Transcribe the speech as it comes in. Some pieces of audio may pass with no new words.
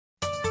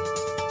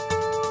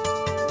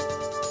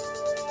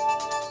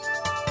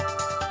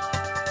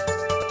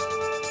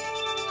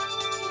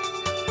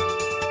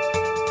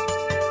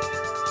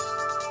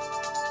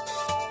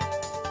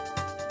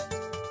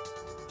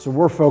So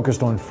we're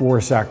focused on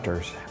 4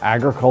 sectors: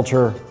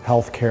 agriculture,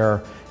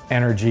 healthcare,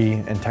 energy,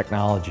 and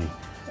technology.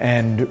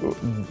 And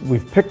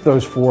we've picked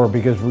those 4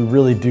 because we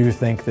really do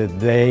think that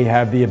they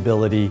have the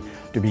ability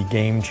to be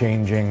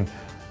game-changing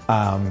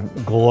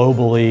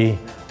globally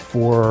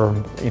for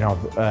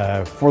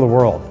the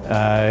world.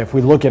 If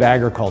we look at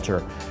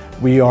agriculture,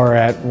 we are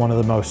at one of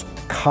the most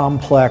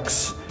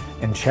complex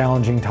and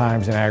challenging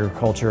times in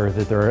agriculture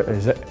that there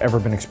has ever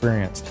been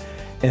experienced.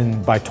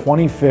 And by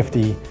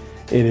 2050,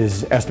 it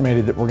is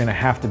estimated that we're going to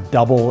have to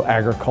double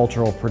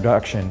agricultural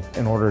production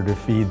in order to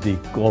feed the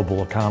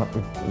global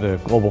economy,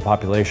 the global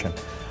population.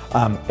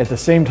 At the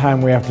same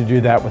time, we have to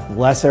do that with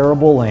less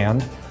arable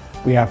land.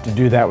 We have to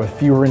do that with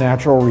fewer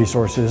natural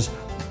resources,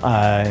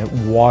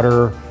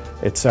 water,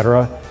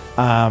 etc.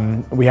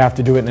 We have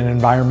to do it in an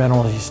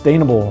environmentally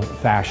sustainable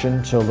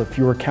fashion, so that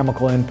fewer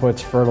chemical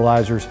inputs,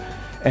 fertilizers,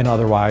 and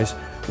otherwise.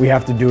 We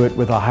have to do it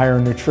with a higher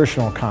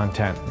nutritional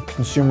content.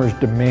 Consumers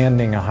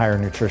demanding a higher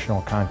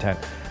nutritional content.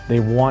 They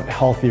want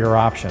healthier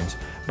options.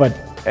 But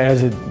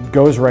as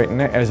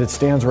it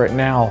stands right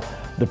now,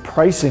 the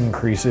price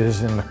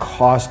increases and the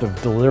cost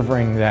of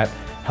delivering that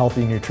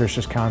healthy,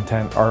 nutritious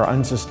content are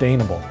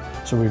unsustainable.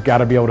 So we've got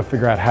to be able to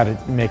figure out how to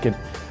make it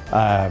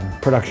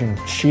production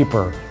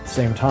cheaper at the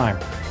same time.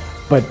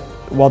 But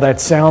while that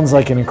sounds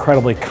like an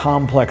incredibly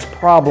complex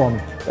problem,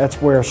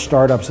 that's where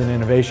startups and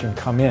innovation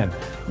come in.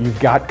 You've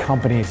got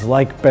companies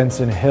like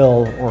Benson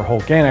Hill or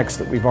Organics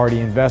that we've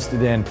already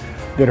invested in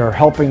that are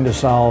helping to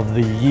solve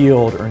the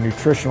yield or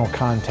nutritional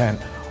content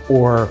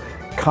or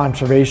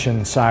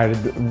conservation side,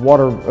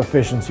 water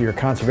efficiency or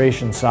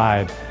conservation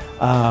side.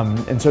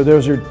 And so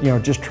those are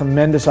just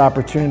tremendous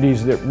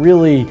opportunities that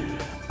really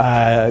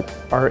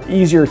are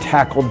easier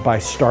tackled by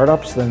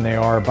startups than they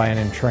are by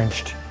the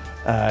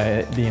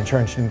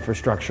entrenched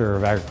infrastructure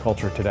of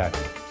agriculture today.